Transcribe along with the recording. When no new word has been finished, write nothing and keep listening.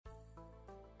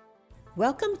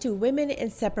Welcome to Women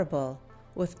Inseparable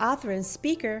with author and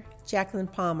speaker Jacqueline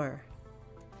Palmer.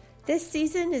 This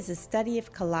season is a study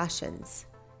of Colossians.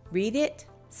 Read it,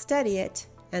 study it,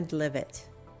 and live it.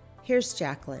 Here's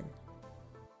Jacqueline.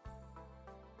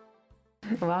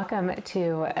 Welcome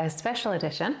to a special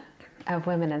edition of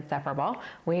Women Inseparable.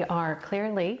 We are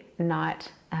clearly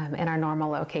not in our normal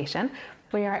location.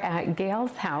 We are at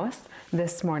Gail's house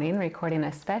this morning recording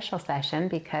a special session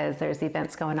because there's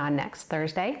events going on next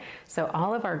Thursday. So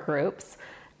all of our groups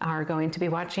are going to be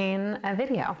watching a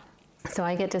video. So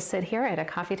I get to sit here at a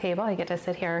coffee table. I get to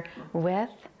sit here with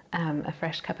a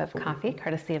fresh cup of coffee,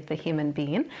 courtesy of the Human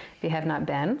Being. If you have not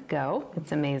been, go.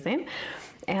 It's amazing.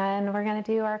 And we're going to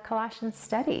do our Colossians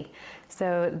study.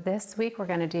 So this week we're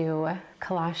going to do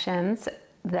Colossians,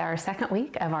 our second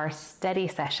week of our study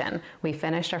session. We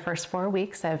finished our first 4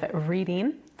 weeks of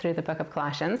reading through the book of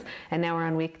Colossians, and now we're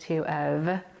on week 2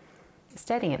 of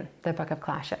studying the book of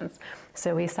Colossians.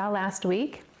 So we saw last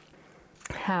week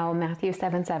how Matthew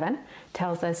 7:7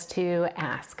 tells us to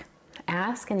ask.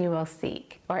 Ask and you will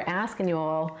seek, or ask and it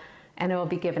will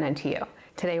be given unto you.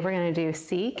 Today we're going to do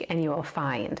seek and you will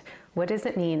find. What does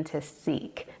it mean to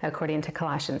seek according to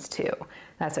Colossians 2?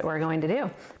 That's what we're going to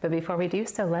do. But before we do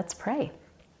so, let's pray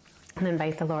and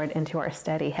invite the Lord into our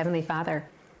study. Heavenly Father,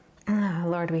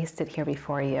 Lord, we sit here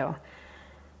before you,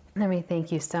 and we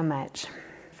thank you so much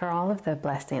for all of the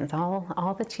blessings,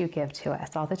 all that you give to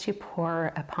us, all that you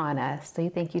pour upon us. So we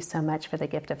thank you so much for the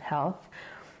gift of health.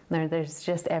 Lord, there's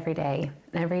just every day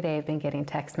I've been getting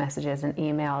text messages and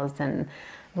emails and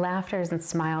laughters and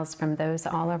smiles from those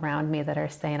all around me that are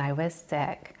saying I was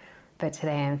sick, but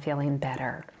today I'm feeling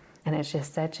better. And it's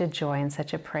just such a joy and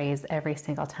such a praise every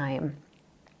single time.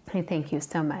 I thank you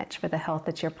so much for the health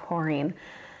that you're pouring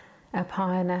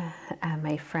upon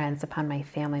my friends, upon my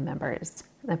family members,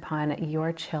 upon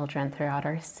your children throughout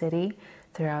our city,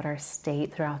 throughout our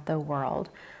state, throughout the world.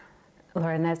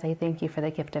 Lord, and as I thank you for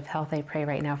the gift of health, I pray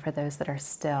right now for those that are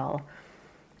still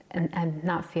and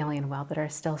not feeling well, that are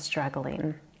still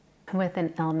struggling with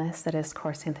an illness that is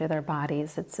coursing through their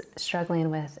bodies. It's struggling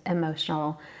with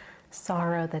emotional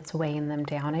sorrow that's weighing them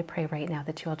down. I pray right now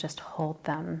that you will just hold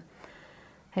them.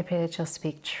 I pray that you'll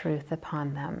speak truth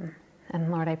upon them.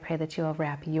 And Lord, I pray that you will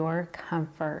wrap your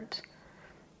comfort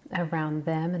around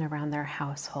them and around their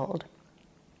household.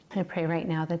 I pray right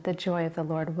now that the joy of the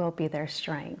Lord will be their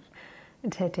strength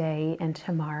today and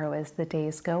tomorrow as the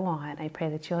days go on. I pray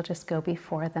that you'll just go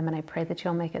before them, and I pray that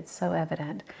you'll make it so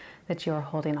evident that you are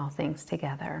holding all things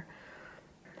together.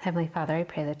 Heavenly Father, I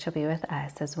pray that you'll be with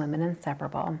us as Women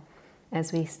Inseparable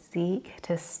as we seek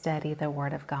to study the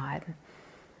Word of God.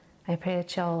 I pray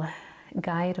that you'll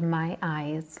guide my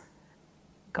eyes,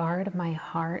 guard my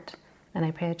heart, and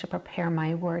I pray that you'll prepare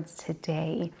my words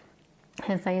today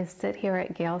as I sit here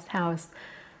at Gail's house,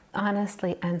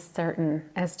 honestly uncertain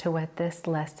as to what this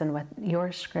lesson, what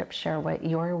your scripture, what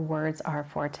your words are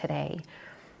for today.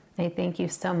 I thank you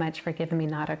so much for giving me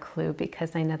not a clue,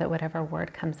 because I know that whatever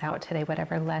word comes out today,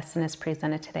 whatever lesson is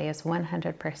presented today is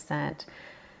 100%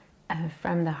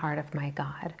 from the heart of my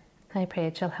God. I pray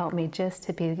that you'll help me just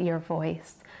to be your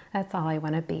voice. That's all I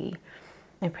want to be.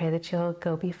 I pray that you'll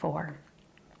go before,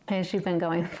 as you've been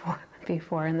going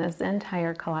before in this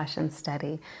entire Colossians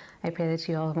study. I pray that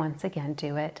you'll once again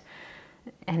do it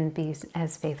and be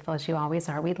as faithful as you always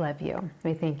are. We love you.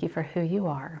 We thank you for who you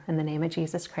are. In the name of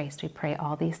Jesus Christ, we pray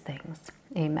all these things.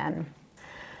 Amen.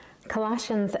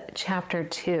 Colossians chapter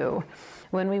 2.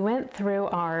 When we went through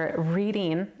our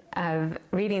reading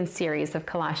series of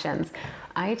Colossians,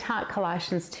 I taught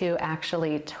Colossians 2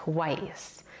 actually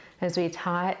twice, as we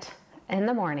taught in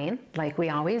the morning, like we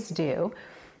always do,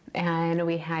 and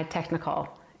we had technical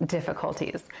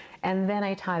difficulties. And then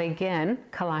I taught again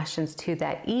Colossians 2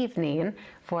 that evening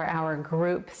for our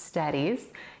group studies,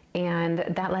 and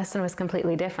that lesson was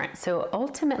completely different. So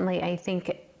ultimately, I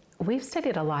think we've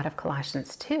studied a lot of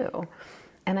Colossians 2,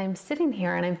 and I'm sitting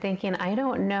here and I'm thinking, I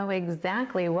don't know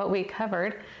exactly what we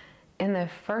covered in the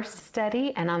first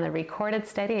study, and on the recorded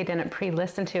study, I didn't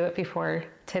pre-listen to it before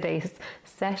today's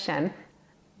session.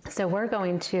 So we're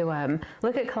going to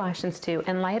look at Colossians 2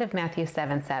 in light of Matthew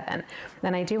 7:7.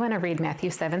 And I do want to read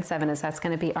Matthew 7:7, as that's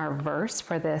going to be our verse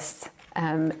for this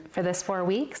 4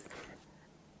 weeks.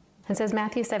 It says,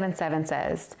 Matthew 7:7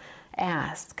 says,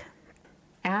 Ask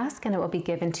and it will be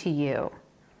given to you.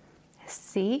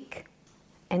 Seek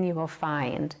and you will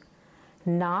find.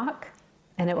 Knock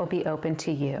and it will be open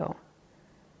to you.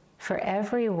 For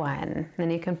everyone,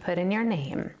 then you can put in your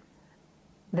name,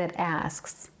 that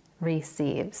asks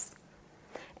receives,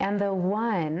 and the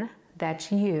one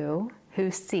that you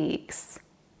who seeks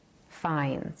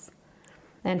finds,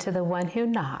 and to the one who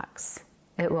knocks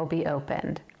it will be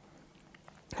opened.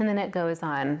 And then it goes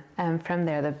on from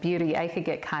there. The beauty, I could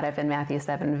get caught up in Matthew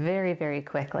 7 very, very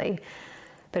quickly.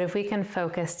 But if we can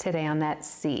focus today on that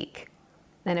seek,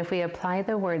 and if we apply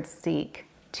the word seek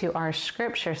to our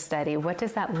scripture study, what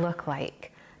does that look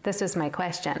like? This is my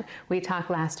question. We talked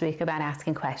last week about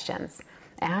asking questions.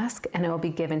 Ask and it will be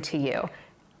given to you.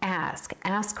 Ask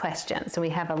questions. So we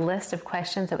have a list of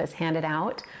questions that was handed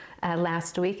out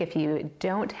last week. If you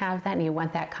don't have that and you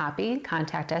want that copy,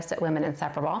 contact us at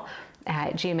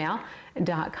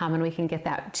womeninseparable@gmail.com and we can get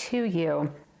that to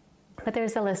you. But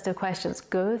there's a list of questions.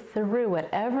 Go through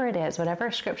whatever it is,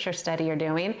 whatever scripture study you're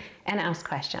doing, and ask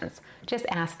questions. Just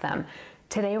ask them.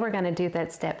 Today we're going to do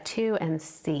that step 2 and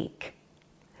seek.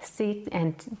 Seek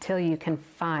until you can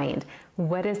find.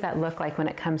 What does that look like when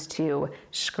it comes to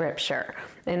scripture?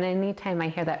 And anytime I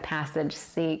hear that passage,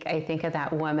 seek, I think of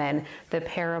that woman, the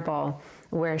parable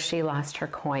where she lost her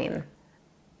coin.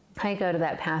 I go to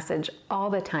that passage all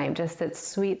the time, just that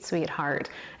sweet, sweet heart,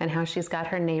 and how she's got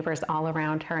her neighbors all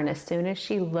around her. And as soon as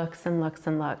she looks and looks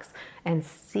and looks and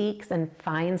seeks and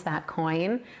finds that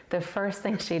coin, the first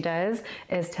thing she does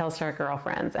is tells her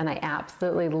girlfriends. And I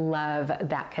absolutely love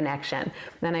that connection.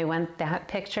 And I want that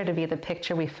picture to be the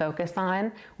picture we focus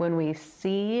on when we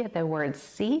see the word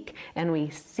seek and we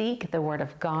seek the word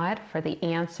of God for the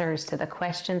answers to the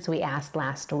questions we asked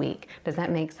last week. Does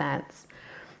that make sense?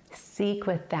 Seek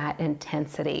with that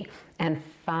intensity and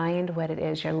find what it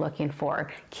is you're looking for.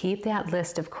 Keep that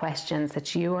list of questions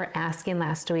that you were asking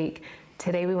last week.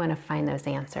 Today we want to find those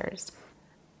answers.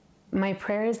 My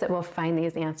prayer is that we'll find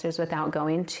these answers without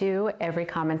going to every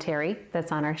commentary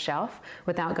that's on our shelf,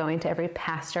 without going to every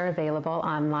pastor available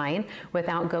online,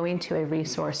 without going to a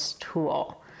resource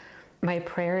tool. My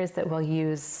prayer is that we'll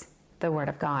use the Word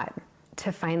of God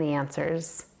to find the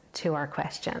answers to our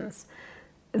questions.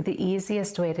 The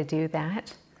easiest way to do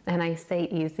that, and I say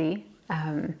easy,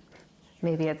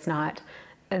 maybe it's not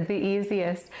the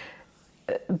easiest,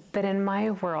 but in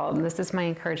my world, and this is my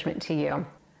encouragement to you,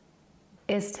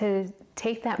 is to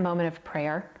take that moment of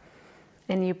prayer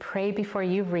and you pray before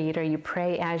you read, or you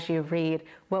pray as you read.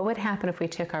 What would happen if we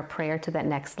took our prayer to that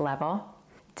next level?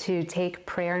 To take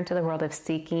prayer into the world of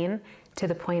seeking to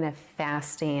the point of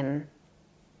fasting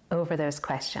over those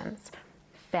questions,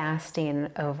 fasting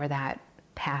over that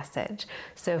passage.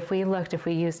 So if we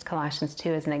used Colossians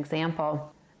 2 as an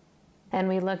example, and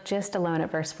we look just alone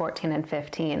at verse 14 and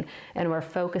 15, and we're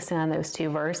focusing on those 2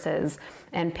 verses,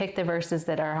 and pick the verses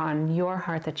that are on your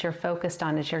heart that you're focused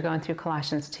on as you're going through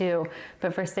Colossians 2.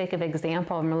 But for sake of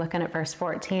example, we're looking at verse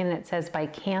 14, and it says, by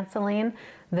canceling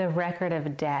the record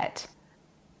of debt.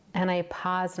 And I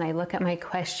pause and I look at my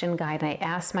question guide and I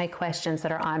ask my questions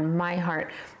that are on my heart,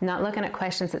 not looking at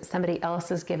questions that somebody else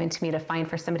is giving to me to find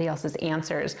for somebody else's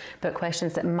answers, but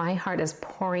questions that my heart is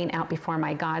pouring out before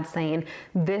my God saying,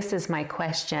 this is my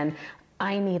question.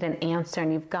 I need an answer.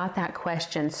 And you've got that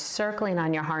question circling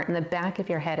on your heart in the back of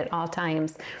your head at all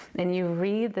times. And you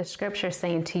read the scripture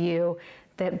saying to you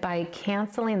that by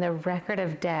canceling the record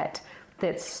of debt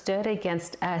that stood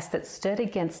against us, that stood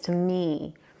against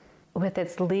me, with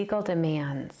its legal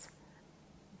demands.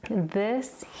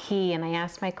 This He, and I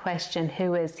ask my question,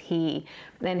 who is He?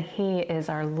 Then He is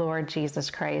our Lord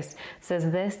Jesus Christ.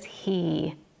 Says this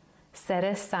He set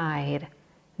aside,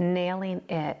 nailing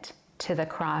it to the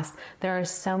cross. There are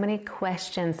so many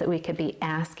questions that we could be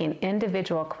asking,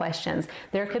 individual questions.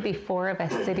 There could be 4 of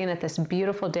us sitting at this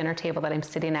beautiful dinner table that I'm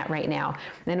sitting at right now.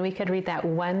 And we could read that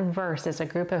one verse as a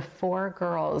group of 4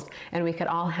 girls, and we could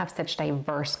all have such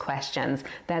diverse questions.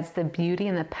 That's the beauty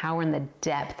and the power and the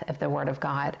depth of the Word of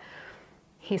God.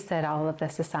 He set all of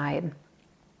this aside,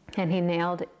 and He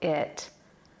nailed it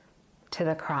to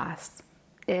the cross.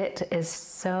 It is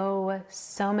so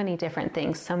many different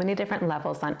things, so many different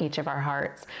levels on each of our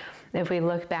hearts. If we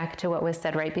look back to what was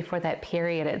said right before that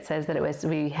period, it says that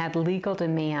we had legal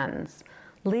demands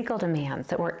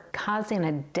that were causing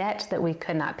a debt that we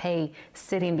could not pay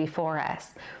sitting before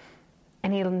us.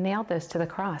 And He nailed those to the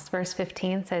cross. Verse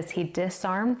 15 says He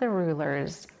disarmed the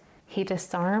rulers, He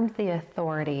disarmed the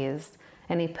authorities,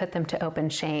 and He put them to open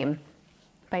shame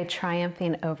by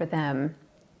triumphing over them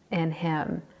in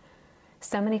Him.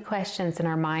 So many questions in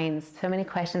our minds, so many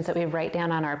questions that we write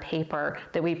down on our paper,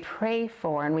 that we pray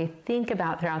for and we think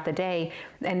about throughout the day,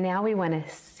 and now we want to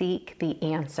seek the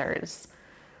answers.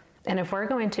 And if we're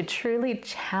going to truly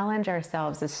challenge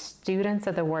ourselves as students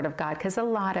of the Word of God, because a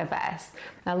lot of us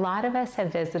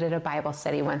have visited a Bible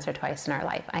study once or twice in our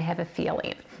life. I have a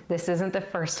feeling this isn't the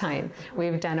first time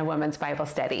we've done a women's Bible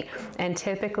study. And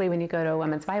typically when you go to a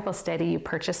women's Bible study, you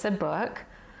purchase a book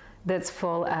that's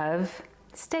full of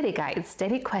study guides,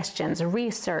 study questions,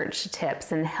 research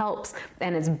tips and helps,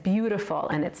 and it's beautiful,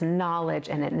 and it's knowledge,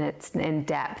 and it's in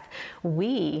depth.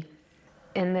 We,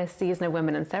 in this season of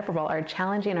Women Inseparable, are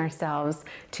challenging ourselves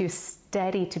to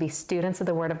study, to be students of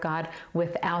the Word of God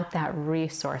without that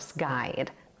resource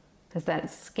guide. Is that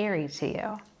scary to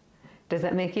you? Does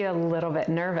that make you a little bit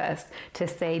nervous to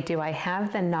say, do I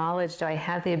have the knowledge, do I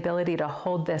have the ability to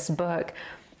hold this book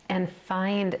and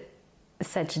find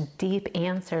such deep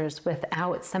answers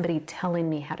without somebody telling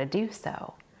me how to do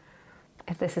so?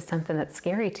 If this is something that's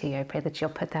scary to you, I pray that you'll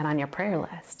put that on your prayer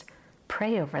list.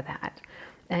 Pray over that.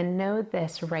 And know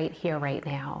this right here, right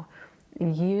now.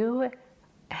 You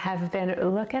have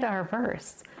been, look at our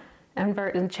verse.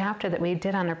 In chapter that we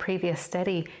did on a previous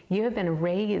study, you have been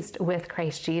raised with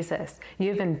Christ Jesus. You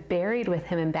have been buried with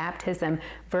him in baptism.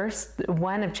 Verse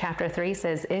 1 of chapter 3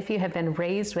 says, if you have been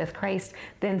raised with Christ,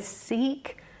 then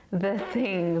seek the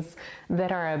things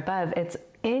that are above. It's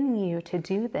in you to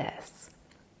do this.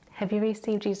 Have you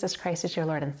received Jesus Christ as your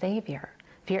Lord and Savior?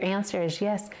 If your answer is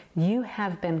yes, you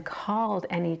have been called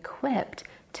and equipped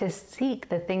to seek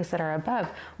the things that are above.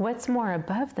 What's more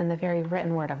above than the very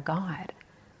written Word of God?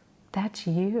 That's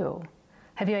you.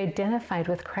 Have you identified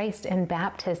with Christ in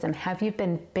baptism? Have you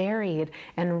been buried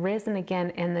and risen again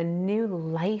in the new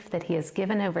life that he has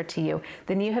given over to you?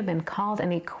 Then you have been called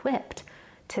and equipped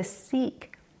to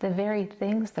seek the very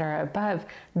things that are above.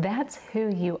 That's who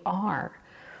you are.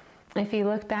 If you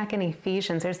look back in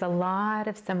Ephesians, there's a lot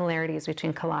of similarities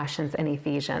between Colossians and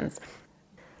Ephesians.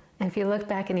 And if you look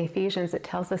back in Ephesians, it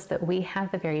tells us that we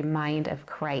have the very mind of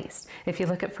Christ. If you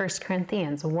look at 1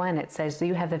 Corinthians 1, it says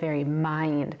you have the very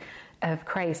mind of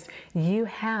Christ. You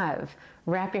have,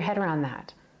 wrap your head around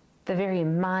that, the very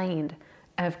mind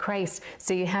of Christ.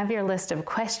 So you have your list of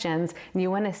questions, and you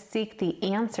want to seek the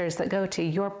answers that go to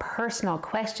your personal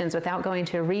questions without going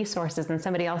to resources and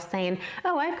somebody else saying,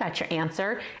 oh, I've got your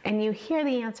answer. And you hear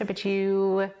the answer, but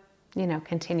you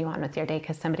continue on with your day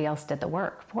because somebody else did the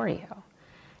work for you.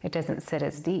 It doesn't sit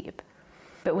as deep.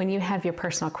 But when you have your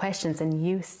personal questions and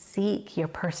you seek your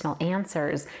personal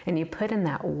answers and you put in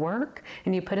that work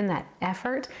and you put in that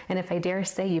effort, and if I dare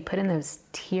say you put in those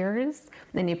tears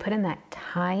and you put in that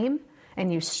time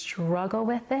and you struggle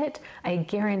with it, I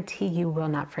guarantee you will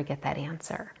not forget that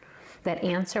answer. That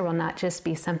answer will not just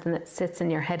be something that sits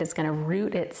in your head. It's going to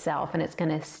root itself and it's going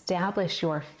to establish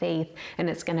your faith and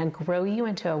it's going to grow you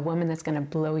into a woman that's going to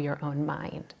blow your own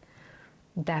mind.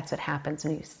 That's what happens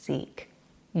when you seek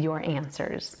your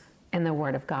answers in the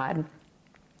Word of God.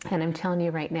 And I'm telling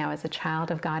you right now, as a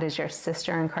child of God, as your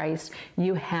sister in Christ,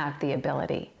 you have the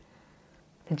ability.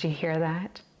 Did you hear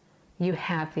that? You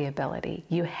have the ability.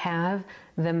 You have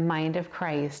the mind of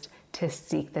Christ to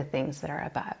seek the things that are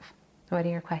above. What are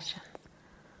your questions?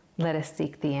 Let us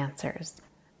seek the answers.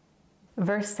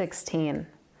 Verse 16,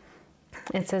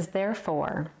 it says,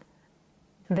 Therefore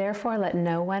let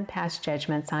no one pass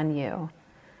judgments on you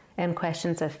in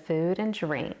questions of food and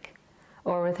drink,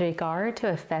 or with regard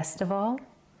to a festival,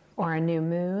 or a new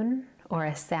moon, or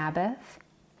a Sabbath.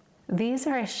 These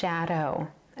are a shadow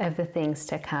of the things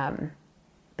to come,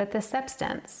 but the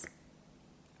substance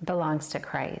belongs to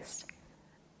Christ.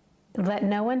 Let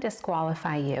no one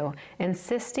disqualify you,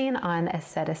 insisting on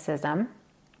asceticism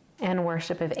and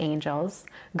worship of angels,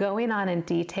 going on in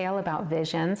detail about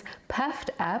visions, puffed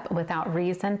up without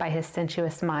reason by his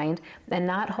sensuous mind, and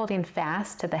not holding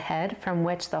fast to the head, from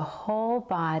which the whole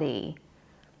body,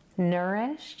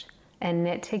 nourished and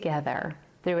knit together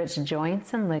through its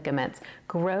joints and ligaments,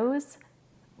 grows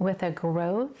with a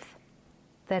growth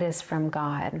that is from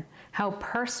God. How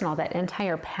personal that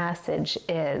entire passage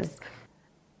is.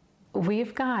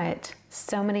 We've got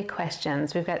so many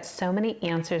questions. We've got so many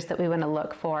answers that we want to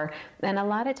look for. And a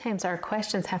lot of times our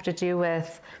questions have to do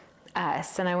with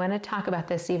us. And I want to talk about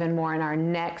this even more in our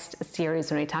next series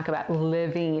when we talk about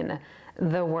living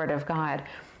the Word of God.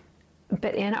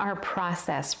 But in our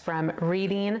process from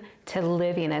reading to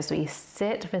living, as we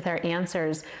sit with our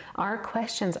answers, our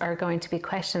questions are going to be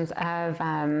questions of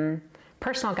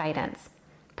personal guidance,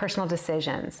 personal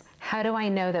decisions. How do I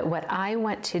know that what I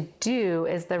want to do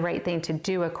is the right thing to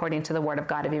do according to the Word of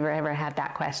God? Have you ever had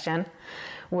that question?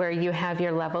 Where you have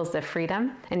your levels of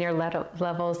freedom and your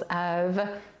levels of,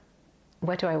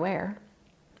 what do I wear?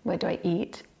 What do I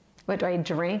eat? What do I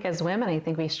drink? As women, I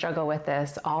think we struggle with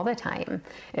this all the time,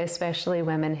 especially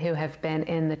women who have been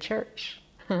in the church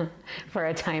for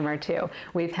a time or two.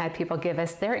 We've had people give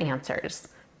us their answers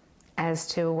as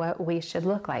to what we should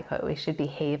look like, what we should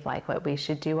behave like, what we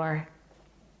should do, our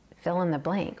fill in the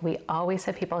blank. We always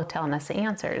have people telling us the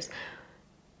answers.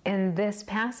 In this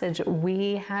passage,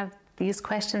 we have these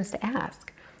questions to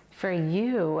ask. For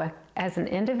you, as an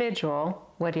individual,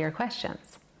 what are your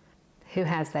questions? Who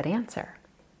has that answer?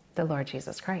 The Lord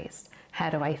Jesus Christ. How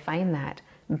do I find that?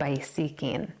 By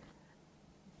seeking.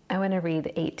 I want to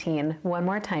read 18 one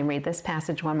more time. Read this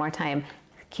passage one more time.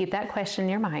 Keep that question in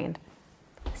your mind.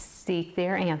 Seek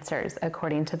their answers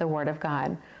according to the Word of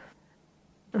God.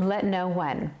 Let no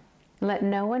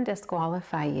one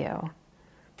disqualify you.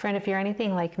 Friend, if you're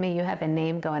anything like me, you have a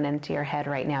name going into your head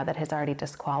right now that has already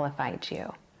disqualified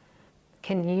you.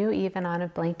 Can you, even on a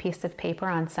blank piece of paper,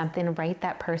 on something, write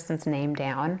that person's name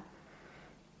down?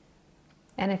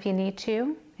 And if you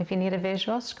need a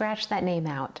visual, scratch that name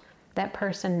out. That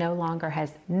person no longer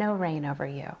has no reign over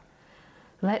you.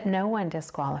 Let no one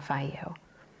disqualify you.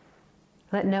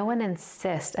 Let no one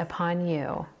insist upon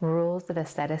you rules of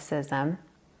asceticism,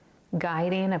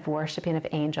 guiding of worshiping of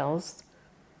angels.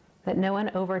 Let no one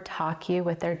overtalk you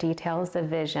with their details of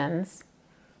visions.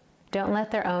 Don't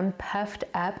let their own puffed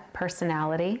up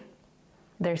personality,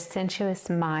 their sensuous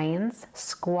minds,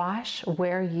 squash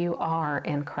where you are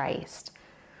in Christ.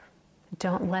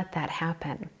 Don't let that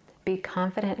happen. Be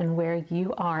confident in where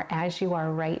you are as you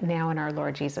are right now in our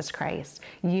Lord Jesus Christ.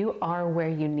 You are where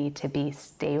you need to be.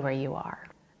 Stay where you are.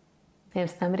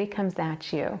 If somebody comes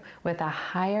at you with a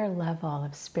higher level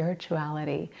of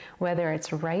spirituality, whether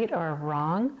it's right or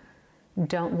wrong,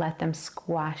 don't let them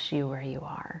squash you where you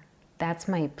are. That's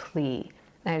my plea.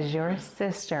 As your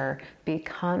sister, be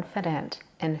confident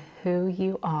in who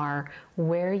you are,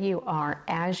 where you are,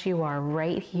 as you are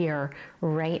right here,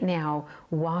 right now,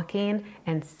 walking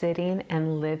and sitting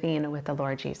and living with the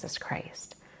Lord Jesus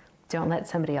Christ. Don't let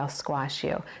somebody else squash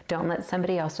you. Don't let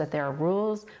somebody else with their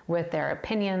rules, with their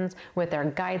opinions, with their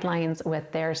guidelines,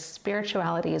 with their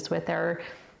spiritualities, with their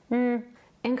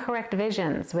incorrect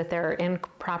visions, with their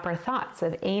improper thoughts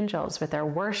of angels, with their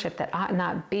worship that ought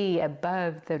not be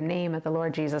above the name of the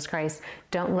Lord Jesus Christ.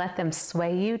 Don't let them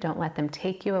sway you. Don't let them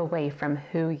take you away from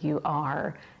who you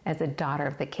are as a daughter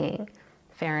of the King.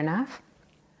 Fair enough?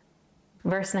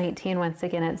 Verse 19, once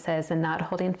again, it says, and not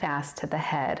holding fast to the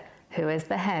head. Who is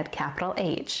the head? Capital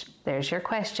H. There's your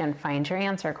question. Find your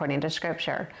answer according to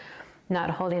Scripture. Not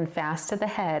holding fast to the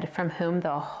head, from whom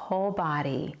the whole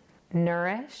body,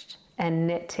 nourished and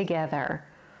knit together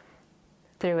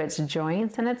through its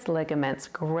joints and its ligaments,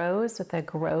 grows with a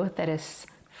growth that is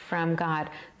from God.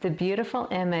 The beautiful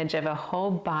image of a whole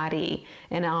body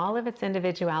and all of its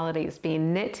individualities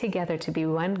being knit together to be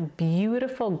one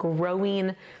beautiful,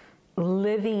 growing,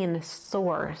 living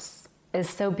source is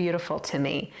so beautiful to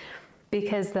me,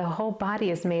 because the whole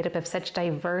body is made up of such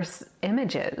diverse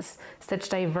images, such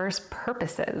diverse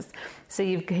purposes. So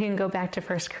you can go back to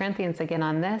 1 Corinthians again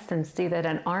on this and see that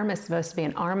an arm is supposed to be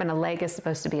an arm and a leg is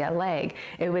supposed to be a leg.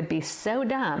 It would be so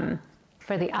dumb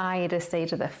for the eye to say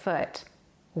to the foot,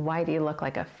 why do you look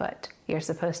like a foot? You're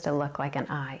supposed to look like an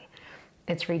eye.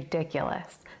 It's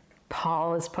ridiculous.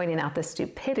 Paul is pointing out the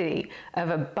stupidity of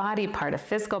a body part, a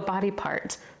physical body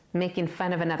part, making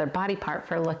fun of another body part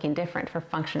for looking different, for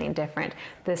functioning different.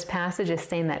 This passage is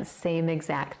saying that same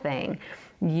exact thing.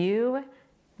 You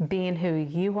being who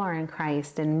you are in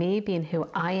Christ and me being who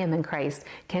I am in Christ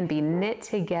can be knit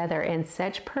together in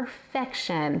such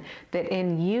perfection that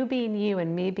in you being you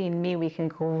and me being me, we can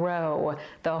grow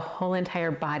the whole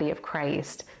entire body of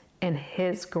Christ in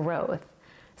His growth.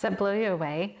 Does that blow you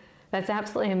away? That's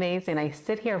absolutely amazing. I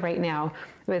sit here right now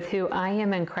with who I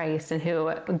am in Christ and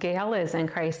who Gail is in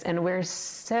Christ, and we're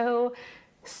so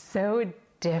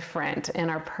different in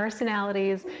our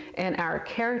personalities, in our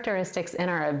characteristics, in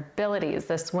our abilities.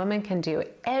 This woman can do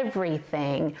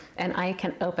everything, and I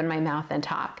can open my mouth and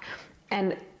talk.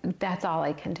 And that's all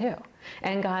I can do.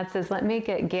 And God says, let me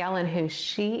get Gail in who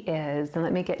she is, and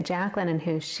let me get Jacqueline in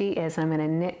who she is. And I'm going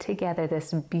to knit together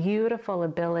this beautiful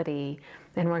ability,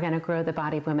 and we're going to grow the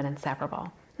body of women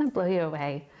inseparable. That'll blow you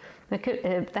away.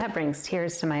 That brings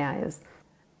tears to my eyes.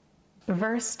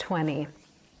 Verse 20.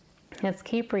 Let's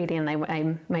keep reading.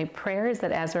 My prayer is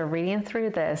that as we're reading through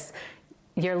this,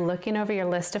 you're looking over your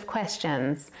list of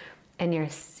questions and you're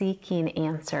seeking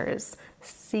answers.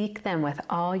 Seek them with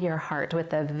all your heart, with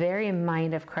the very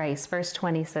mind of Christ. Verse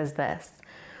 20 says this,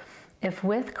 if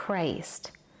with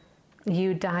Christ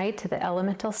you died to the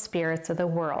elemental spirits of the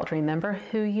world, remember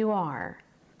who you are.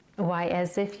 Why,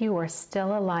 as if you were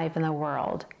still alive in the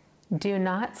world, do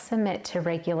not submit to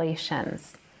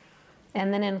regulations.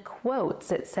 And then in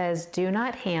quotes, it says, do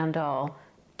not handle,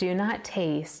 do not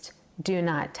taste, do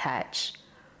not touch.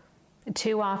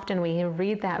 Too often we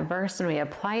read that verse and we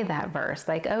apply that verse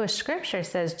like, oh, Scripture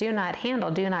says do not handle,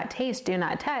 do not taste, do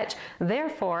not touch.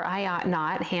 Therefore, I ought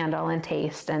not handle and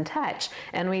taste and touch.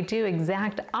 And we do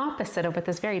exact opposite of what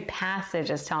this very passage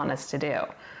is telling us to do.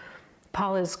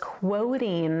 Paul is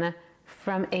quoting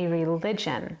from a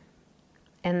religion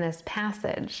in this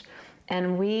passage.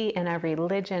 And we in our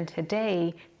religion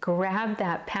today grab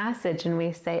that passage and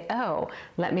we say, oh,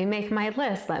 let me make my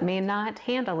list. Let me not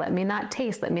handle, let me not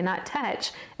taste, let me not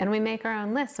touch. And we make our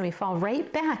own list and we fall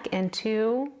right back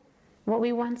into what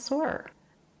we once were.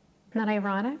 Isn't that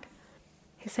ironic?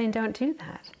 He's saying don't do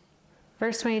that.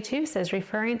 Verse 22 says,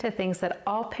 referring to things that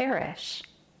all perish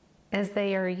as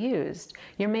they are used.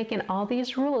 You're making all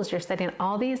these rules, you're setting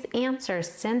all these answers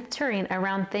centering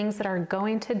around things that are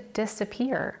going to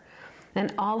disappear.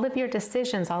 And all of your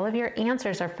decisions, all of your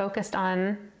answers are focused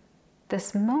on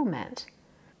this moment.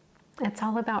 It's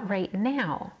all about right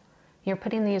now. You're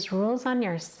putting these rules on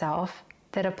yourself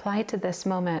that apply to this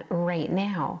moment right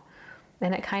now.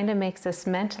 And it kind of makes us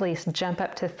mentally jump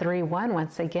up to 3:1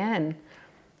 once again,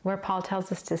 where Paul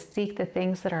tells us to seek the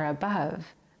things that are above.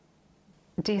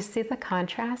 Do you see the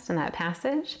contrast in that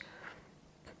passage?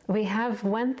 We have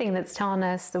one thing that's telling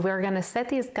us that we're going to set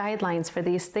these guidelines for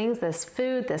these things, this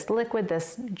food, this liquid,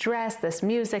 this dress, this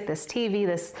music, this TV,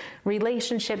 this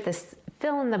relationship, this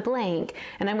fill in the blank,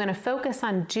 and I'm going to focus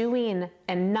on doing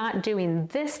and not doing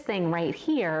this thing right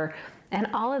here, and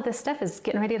all of this stuff is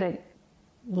getting ready to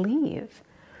leave.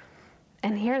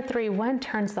 And here 3:1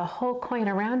 turns the whole coin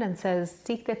around and says,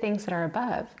 seek the things that are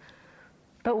above.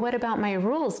 But what about my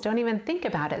rules? Don't even think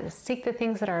about it. Seek the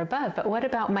things that are above. But what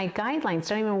about my guidelines?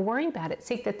 Don't even worry about it.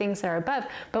 Seek the things that are above.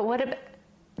 But what about,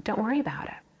 don't worry about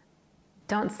it.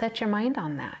 Don't set your mind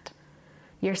on that.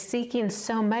 You're seeking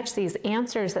so much these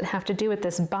answers that have to do with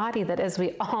this body that, as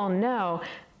we all know,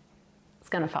 it's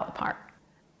going to fall apart.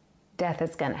 Death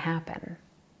is going to happen.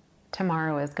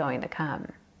 Tomorrow is going to come.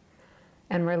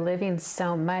 And we're living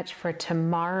so much for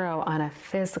tomorrow on a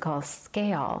physical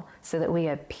scale so that we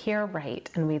appear right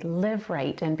and we live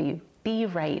right and be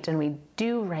right and we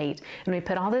do right. And we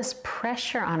put all this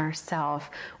pressure on ourselves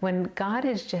when God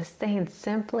is just saying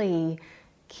simply,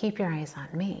 keep your eyes on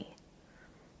me.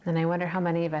 And I wonder how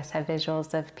many of us have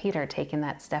visuals of Peter taking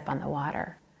that step on the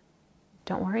water.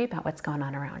 Don't worry about what's going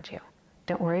on around you.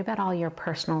 Don't worry about all your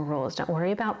personal rules. Don't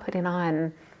worry about putting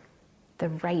on the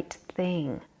right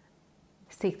thing.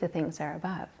 Seek the things that are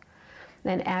above.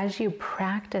 And as you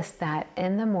practice that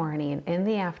in the morning, in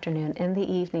the afternoon, in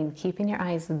the evening, keeping your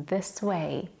eyes this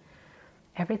way,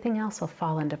 everything else will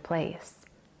fall into place.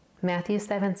 Matthew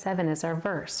 7:7 is our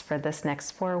verse for this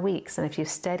next 4 weeks. And if you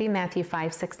study Matthew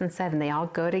 5, 6, and 7, they all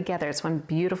go together. It's one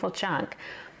beautiful chunk.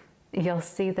 You'll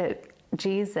see that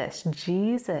Jesus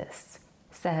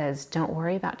says, don't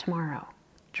worry about tomorrow.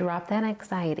 Drop that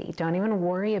anxiety. Don't even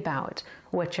worry about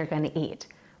what you're going to eat,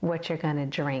 what you're going to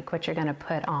drink, what you're going to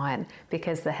put on,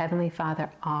 because the Heavenly Father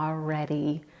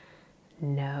already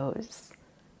knows.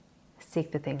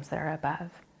 Seek the things that are above.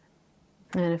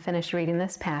 I'm going to finish reading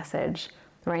this passage.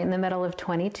 Right in the middle of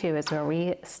 22 is where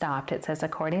we stopped. It says,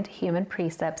 according to human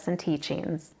precepts and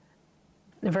teachings.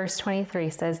 Verse 23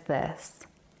 says this,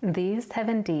 these have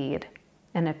indeed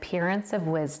an appearance of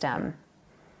wisdom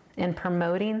in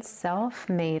promoting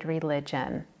self-made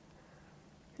religion,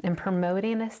 in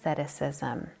promoting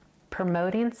asceticism,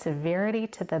 promoting severity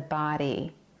to the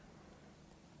body,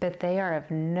 but they are of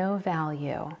no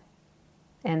value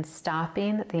in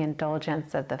stopping the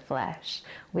indulgence of the flesh.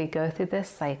 We go through this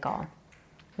cycle.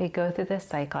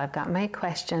 I've got my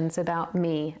questions about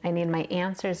me. I need my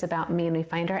answers about me. And we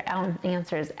find our own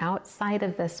answers outside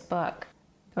of this book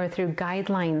or through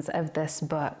guidelines of this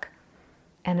book.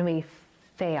 And we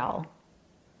fail.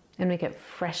 And we get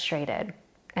frustrated.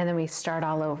 And then we start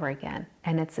all over again.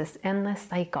 And it's this endless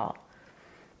cycle.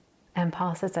 And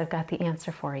Paul says, I've got the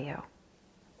answer for you.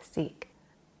 Seek,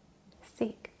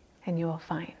 and you will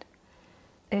find.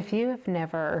 If you have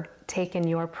never taken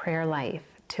your prayer life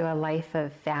to a life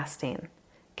of fasting,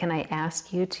 can I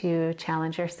ask you to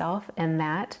challenge yourself in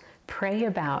that? Pray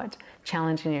about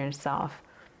challenging yourself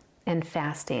in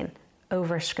fasting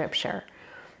over Scripture.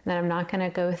 Now, I'm not going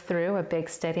to go through a big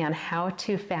study on how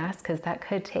to fast because that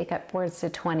could take upwards to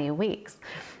 20 weeks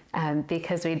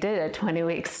because we did a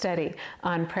 20-week study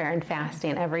on prayer and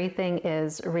fasting. Everything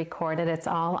is recorded. It's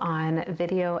all on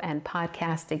video and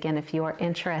podcast, again, if you are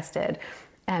interested,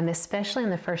 especially in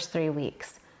the first 3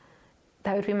 weeks.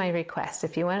 That would be my request.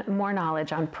 If you want more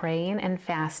knowledge on praying and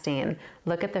fasting,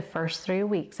 look at the first 3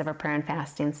 weeks of a prayer and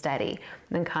fasting study.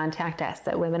 Then contact us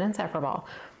at Women Inseparable,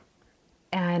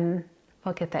 and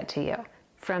we'll get that to you.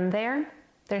 From there,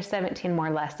 there's 17 more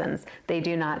lessons. They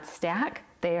do not stack.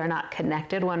 They are not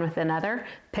connected one with another.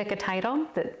 Pick a title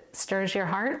that stirs your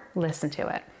heart, listen to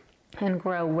it, and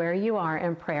grow where you are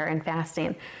in prayer and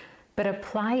fasting. But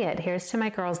apply it. Here's to my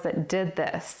girls that did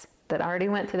this that already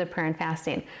went through the prayer and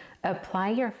fasting, apply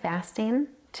your fasting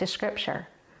to Scripture.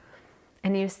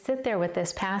 And you sit there with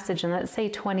this passage, and let's say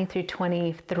 20 through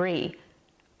 23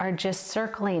 are just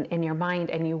circling in your mind,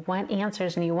 and you want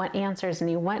answers, and you want answers, and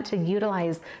you want to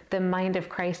utilize the mind of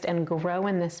Christ and grow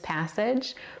in this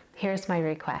passage. Here's my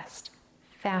request.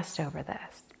 Fast over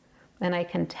this. And I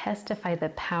can testify the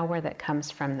power that comes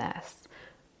from this.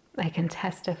 I can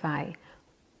testify.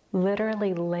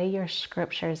 Literally lay your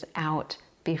scriptures out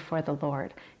before the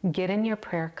Lord. Get in your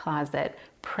prayer closet,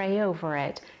 pray over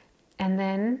it, and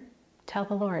then tell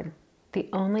the Lord, the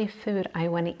only food I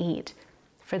want to eat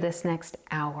for this next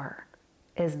hour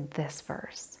is this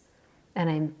verse. And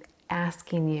I'm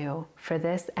asking you for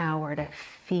this hour to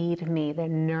feed me the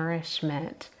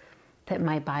nourishment that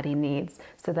my body needs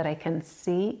so that I can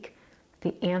seek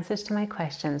the answers to my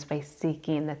questions by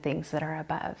seeking the things that are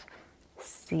above.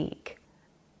 Seek.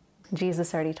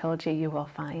 Jesus already told you, you will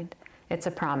find. It's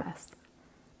a promise.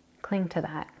 Cling to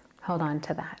that. Hold on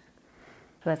to that.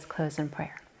 Let's close in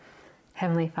prayer.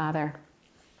 Heavenly Father,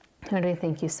 Lord, we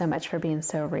thank you so much for being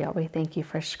so real. We thank you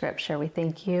for Scripture. We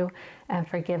thank you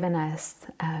for giving us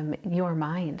your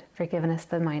mind, for giving us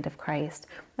the mind of Christ.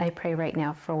 I pray right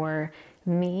now for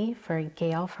me, for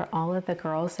Gail, for all of the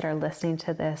girls that are listening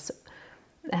to this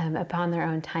upon their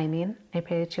own timing. I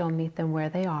pray that you'll meet them where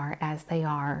they are, as they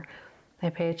are.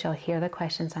 I pray that you'll hear the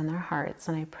questions on their hearts.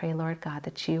 And I pray, Lord God,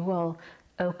 that you will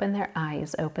open their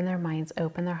eyes, open their minds,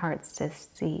 open their hearts to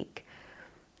seek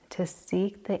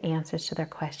the answers to their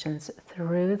questions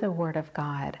through the Word of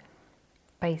God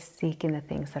by seeking the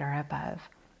things that are above.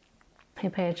 I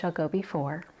pray that you'll go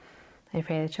before. I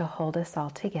pray that you'll hold us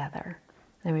all together.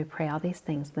 And we pray all these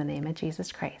things in the name of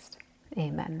Jesus Christ.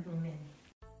 Amen. Amen.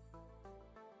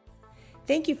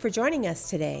 Thank you for joining us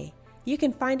today. You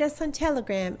can find us on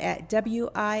Telegram at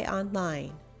WI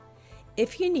Online.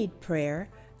 If you need prayer,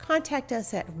 contact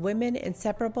us at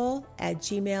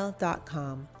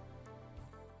womeninseparable@gmail.com.